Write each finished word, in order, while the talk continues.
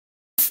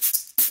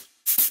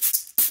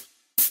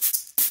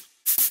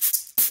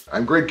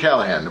I'm Greg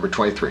Callahan, number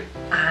 23.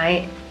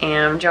 I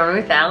am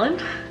Joan-Ruth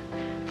Allen,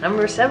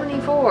 number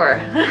 74.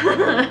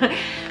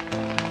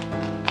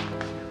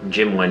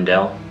 Jim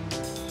Wendell,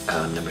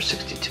 number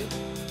 62.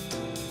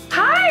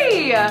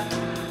 Hi,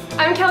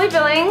 I'm Kelly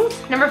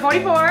Billings, number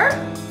 44.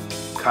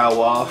 Kyle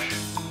Walsh,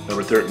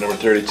 number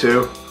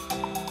 32.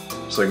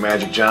 Just like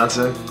Magic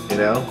Johnson, you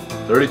know,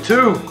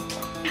 32.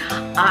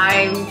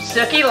 I'm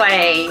Sookie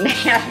Lane.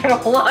 It's been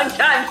a long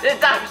time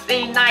since I've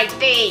seen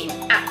 19.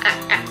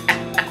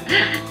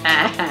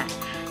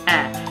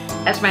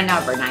 That's my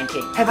number,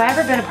 19. Have I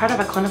ever been a part of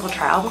a clinical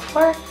trial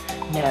before?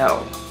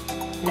 No.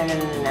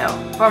 No.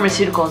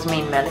 Pharmaceuticals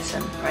mean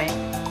medicine, right?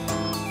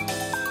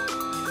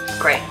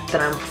 Great,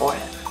 then I'm for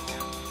it.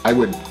 I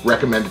would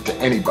recommend it to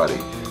anybody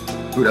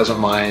who doesn't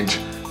mind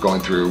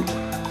going through,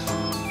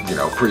 you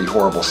know, pretty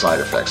horrible side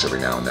effects every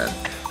now and then.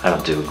 I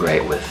don't do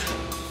great with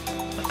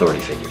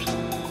authority figures.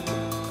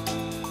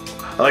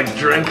 I like to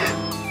drink.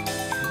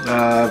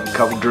 A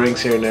couple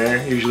drinks here and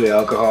there, usually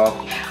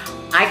alcohol.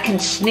 I can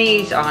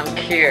sneeze on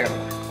cue.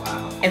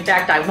 Wow. In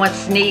fact, I once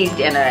sneezed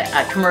in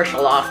a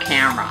commercial off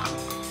camera.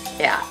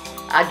 Yeah.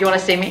 Do you want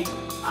to see me?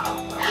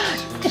 Oh,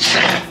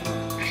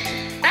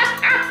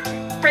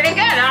 Pretty good,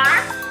 huh?